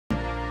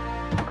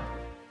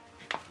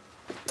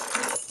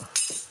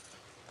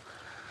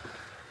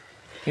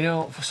You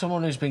know, for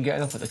someone who's been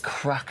getting up at the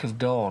crack of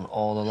dawn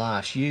all their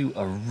lives, you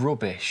are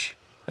rubbish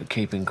at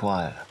keeping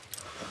quiet.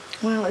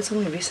 Well, it's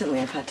only recently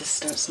I've had to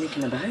start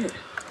sneaking about.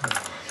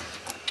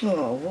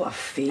 Oh, what a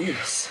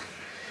face.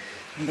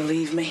 And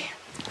believe me,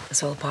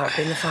 it's all part of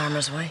being the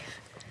farmer's wife.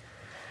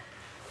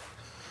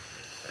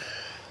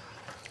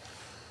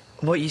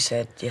 What you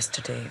said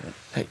yesterday...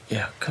 Hey,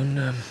 yeah, can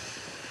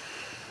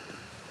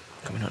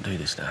we not do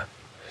this now?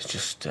 It's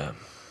just,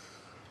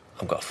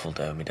 I've got a full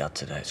day with my dad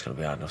today. It's going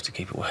to be hard enough to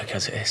keep it work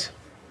as it is.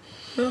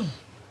 Oh,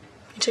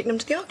 you taking him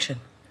to the auction?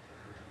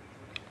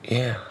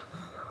 Yeah,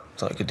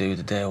 thought I could do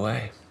the day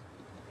away.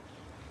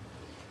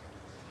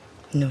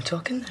 No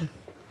talking, then.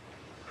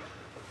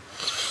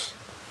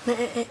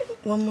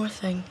 One more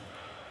thing.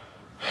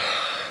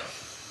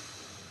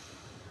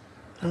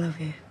 I love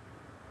you.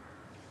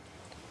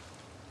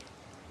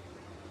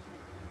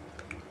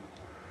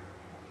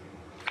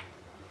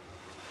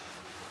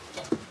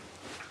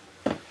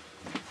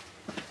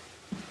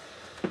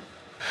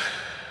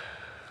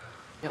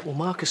 Yeah, well,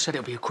 Marcus said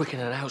it'll be a quick in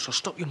and out, so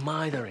stop your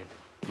mithering.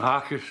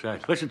 Marcus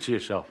said, listen to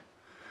yourself.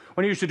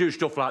 When you used to do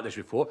stuff like this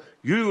before,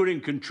 you were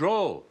in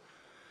control.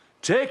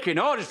 Taking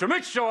orders from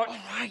its sort. All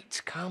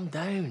right, calm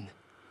down.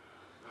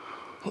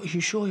 Are you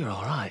sure you're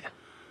all right?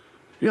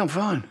 Yeah, I'm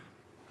fine.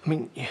 I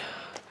mean, you're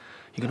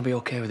going to be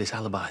OK with this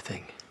alibi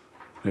thing?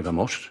 If I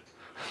must.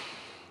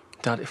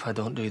 Dad, if I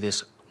don't do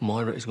this,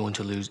 Moira is going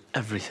to lose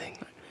everything.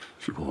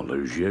 She won't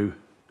lose you.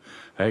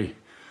 Hey,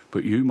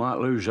 but you might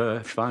lose her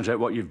if she finds out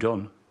what you've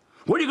done.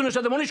 Where are you going to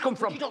say the money's come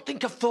from? You don't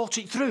think I've thought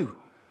it through?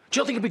 Do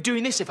you think I'd be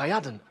doing this if I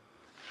hadn't?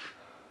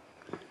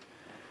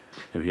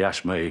 If you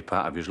ask me,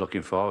 part of you's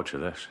looking forward to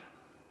this.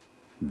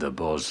 The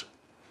buzz.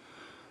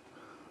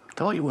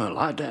 Thought you weren't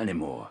like that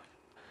anymore.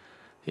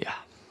 Yeah.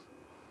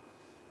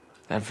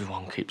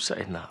 Everyone keeps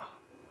saying that.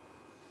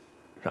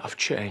 That I've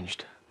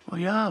changed. Well,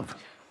 you have.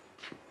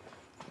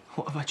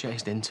 What have I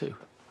changed into?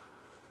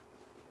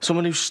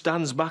 Someone who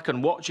stands back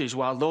and watches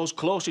while those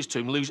closest to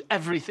him lose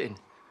everything.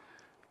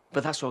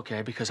 But that's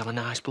OK, because I'm a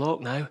nice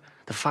bloke now.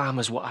 The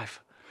farmer's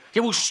wife.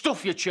 Yeah, well,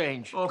 stuff your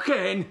change. Oh,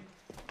 Cain.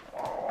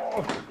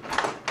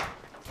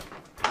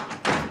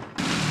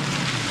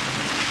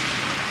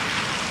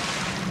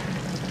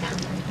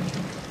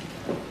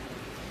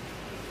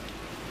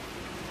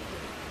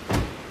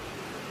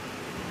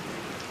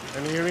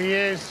 And here he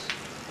is.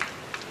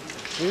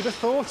 Who'd have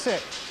thought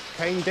it?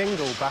 Cain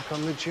Dingle back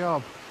on the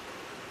job.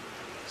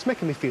 It's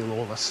making me feel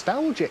all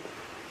nostalgic.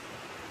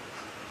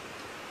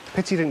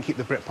 Pity he didn't keep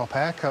the Britpop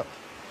haircut.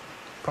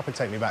 Probably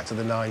take me back to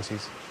the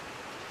 90s.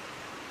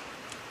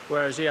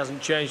 Whereas he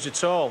hasn't changed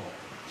at all.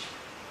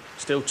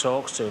 Still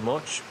talks too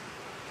much.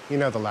 You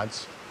know the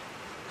lads.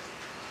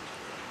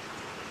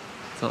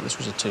 Thought this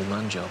was a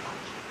two-man job.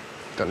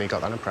 Don't know you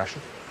got that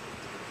impression.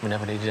 We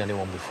never needed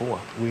anyone before.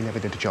 We never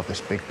did a job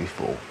this big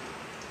before.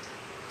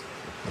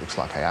 Looks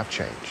like I have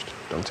changed,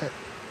 don't it?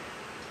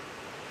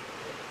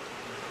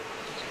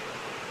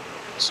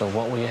 So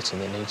what are we hitting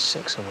that needs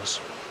 6 of us?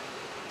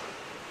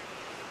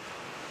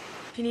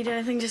 If you need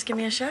anything, just give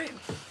me a shout.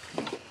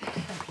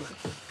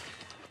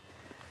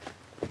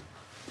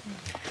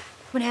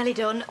 We're nearly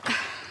done.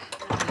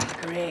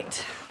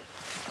 Great.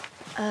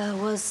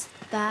 Was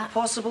that...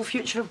 Possible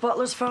future of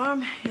Butler's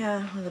farm?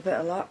 Yeah, with a bit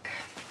of luck.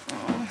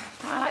 Oh,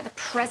 I like the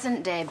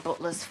present-day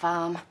Butler's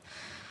farm.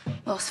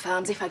 Most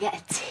farms, if I get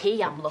a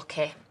tea, I'm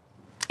lucky.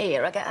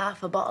 Here, I get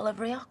half a bottle of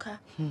Rioja.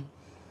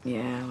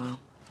 Yeah, well,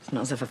 it's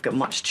not as if I've got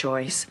much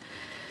choice.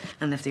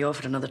 And if they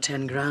offered another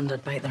 10 grand,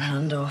 I'd bite their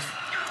hand off.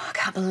 Oh, I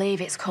can't believe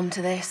it's come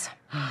to this.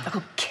 I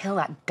could kill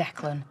that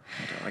Declan.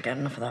 I don't get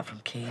enough of that from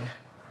Cain.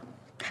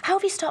 How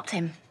have you stopped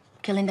him,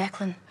 killing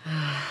Declan?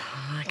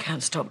 I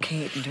can't stop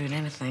Kate from doing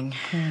anything.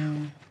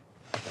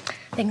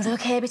 Things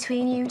okay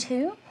between you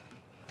two?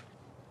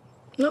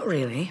 Not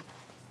really.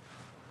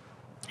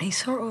 He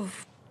sort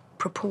of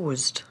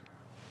proposed.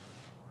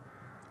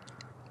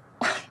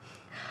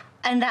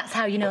 And that's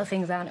how you know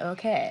things aren't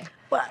okay?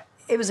 Well,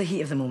 it was a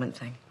heat-of-the-moment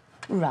thing.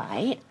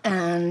 Right.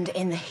 And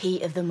in the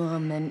heat of the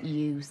moment,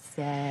 you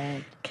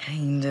said...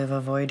 Kind of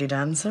avoided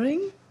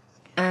answering.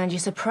 And you're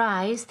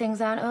surprised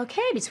things aren't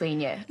okay between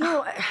you?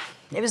 No,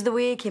 it was the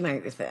way he came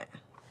out with it.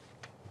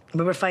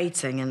 We were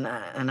fighting, and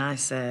I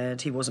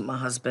said he wasn't my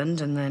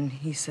husband, and then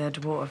he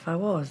said, what if I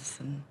was?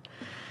 And,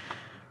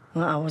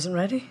 well, I wasn't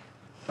ready.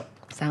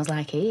 Sounds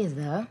like he is,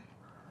 though.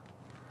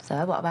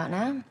 So, what about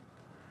now?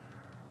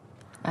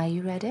 Are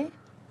you ready?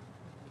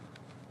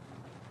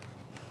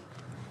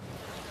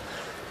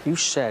 You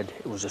said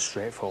it was a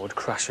straightforward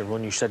crash and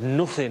run. You said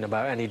nothing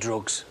about any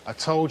drugs. I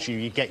told you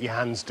you'd get your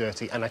hands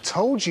dirty, and I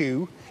told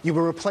you you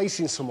were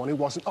replacing someone who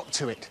wasn't up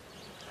to it.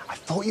 I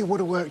thought you would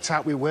have worked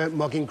out we weren't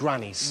mugging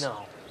grannies.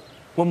 No.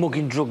 We're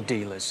mugging drug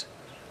dealers.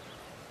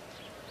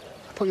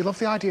 I thought you loved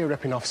the idea of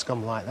ripping off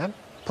scum like them,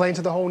 playing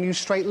to the whole new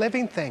straight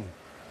living thing.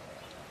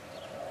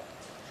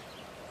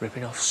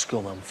 Ripping off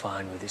scum, I'm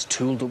fine with. It's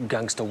tooled-up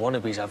gangster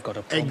wannabes I've got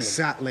a problem.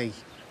 Exactly.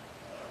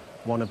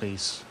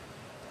 Wannabes.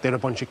 They're a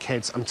bunch of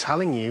kids. I'm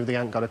telling you, they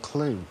ain't got a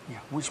clue. Yeah,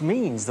 which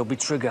means they'll be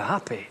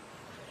trigger-happy.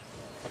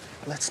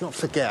 Let's not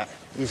forget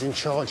who's in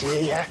charge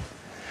here, yeah?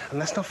 And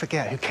let's not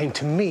forget who came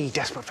to me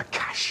desperate for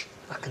cash.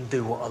 I can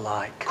do what I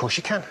like. Of course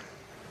you can.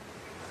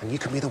 And you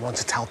can be the one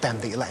to tell them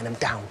that you're letting them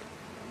down.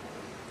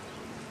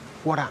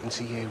 What happened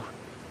to you?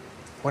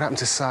 What happened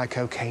to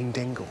Psycho Cain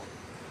Dingle?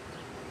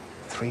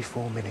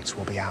 3-4 minutes,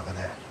 we'll be out of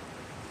there.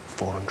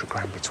 400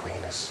 grand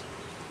between us.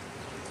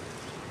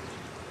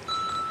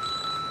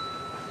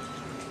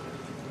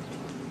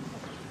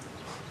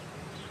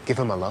 Give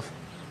her my love.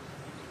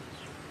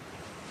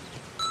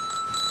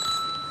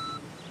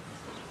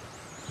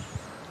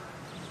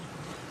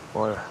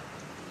 Moira.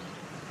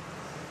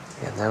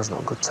 Yeah, now's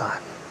not a good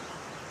time.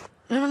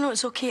 No,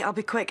 it's okay. I'll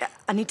be quick.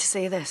 I need to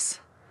say this.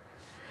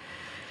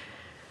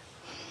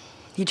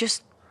 You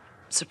just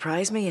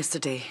surprised me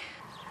yesterday.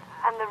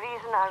 And the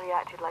reason I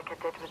reacted like I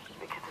did was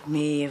because of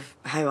me, of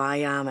how I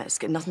am. It's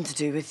got nothing to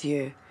do with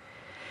you.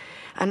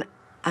 And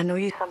I know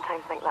you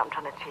sometimes think that I'm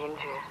trying to change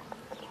you,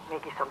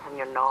 make you something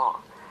you're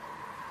not.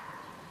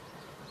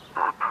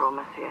 But I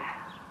promise you,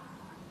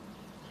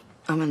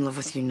 I'm in love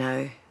with you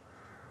now.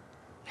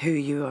 Who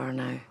you are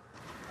now.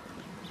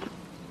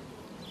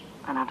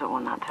 And I don't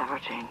want that to ever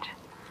change.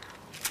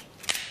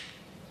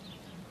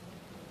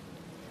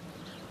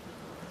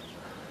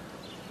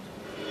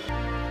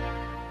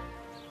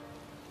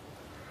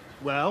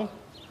 Well,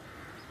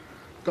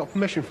 got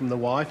permission from the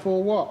wife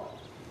or what?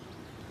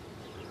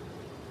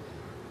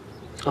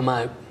 I'm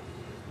out.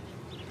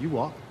 You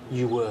what?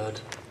 You word.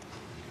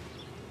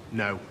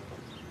 No.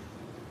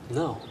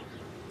 No.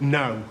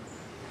 No.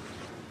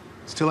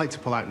 It's too late to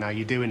pull out now.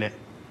 You're doing it.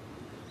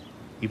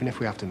 Even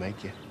if we have to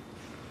make you.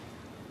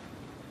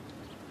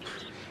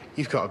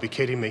 You've got to be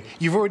kidding me.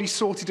 You've already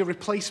sorted a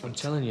replacement.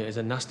 I'm telling you, it's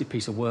a nasty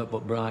piece of work,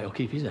 but Bright will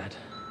keep his head.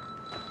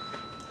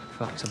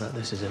 Facts about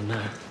this is him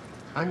now.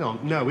 Hang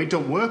on. No, it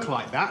don't work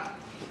like that.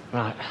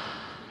 Right.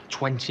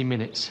 20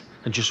 minutes.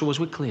 And just so as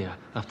we're clear,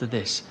 after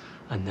this,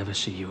 I never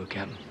see you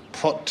again.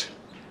 Put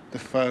the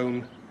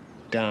phone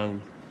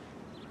down.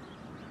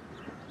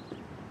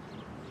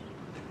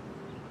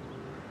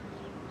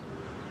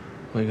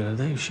 What are you gonna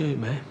do? Shoot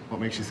me? What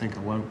makes you think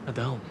I won't? I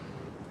don't.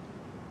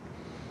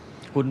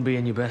 Wouldn't be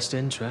in your best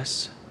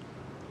interests.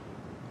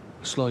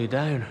 Slow you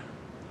down.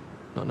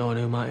 Not knowing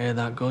who might hear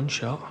that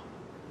gunshot.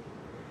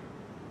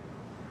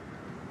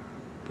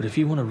 But if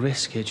you want to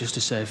risk it just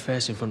to save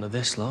face in front of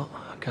this lot,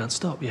 I can't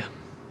stop you.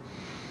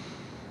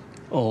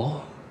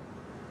 Or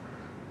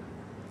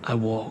I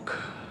walk.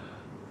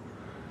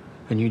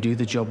 And you do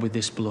the job with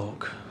this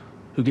bloke,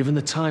 who, given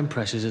the time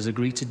pressures, has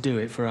agreed to do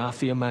it for half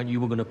the amount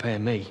you were going to pay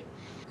me.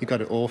 You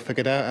got it all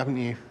figured out, haven't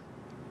you?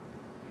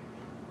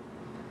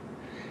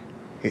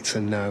 It's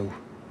a no.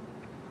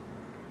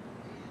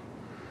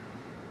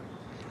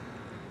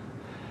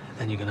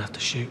 Then you're going to have to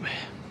shoot me.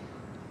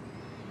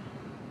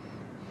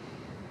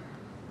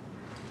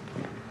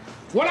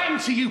 What happened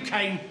to you,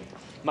 Cain?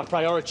 My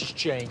priorities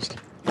changed.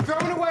 You're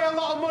throwing away a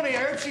lot of money.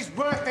 I hope she's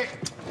worth it.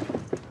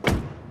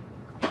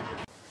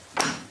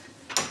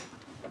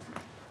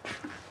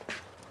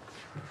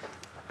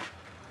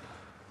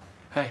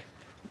 Hey.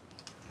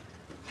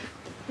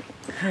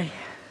 Hi.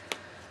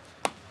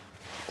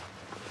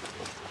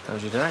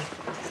 How's your day?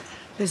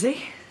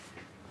 Busy?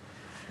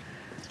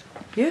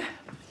 You?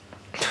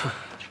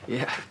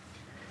 Yeah.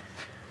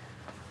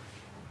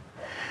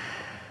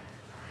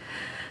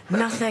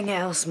 Nothing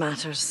else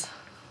matters,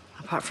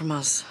 apart from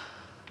us.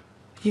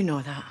 You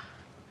know that.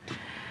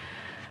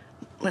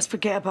 Let's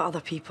forget about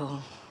other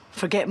people.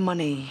 Forget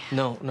money.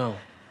 No.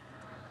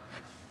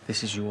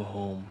 This is your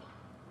home.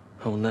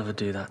 I will never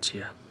do that to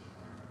you.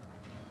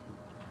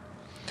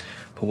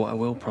 But what I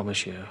will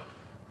promise you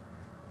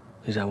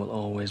is I will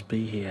always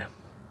be here.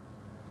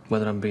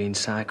 Whether I'm being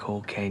Psycho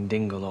Cain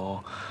Dingle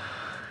or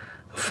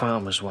a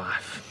farmer's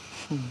wife.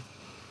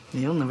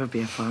 You'll never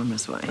be a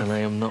farmer's wife. And I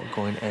am not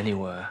going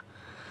anywhere,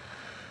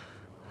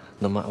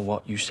 no matter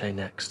what you say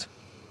next.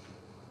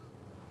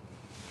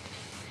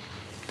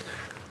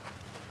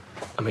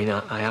 I mean,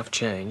 I have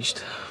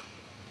changed,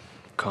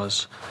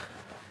 because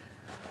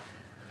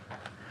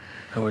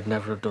I would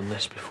never have done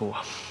this before.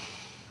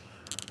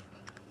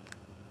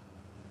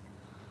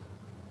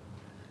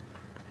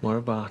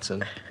 Moira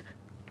Barton,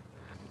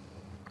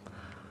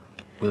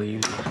 will you...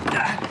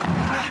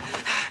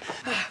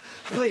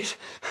 Please,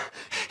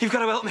 you've got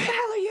to help me. Who the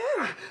hell are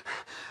you?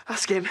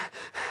 Ask him.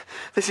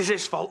 This is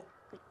his fault.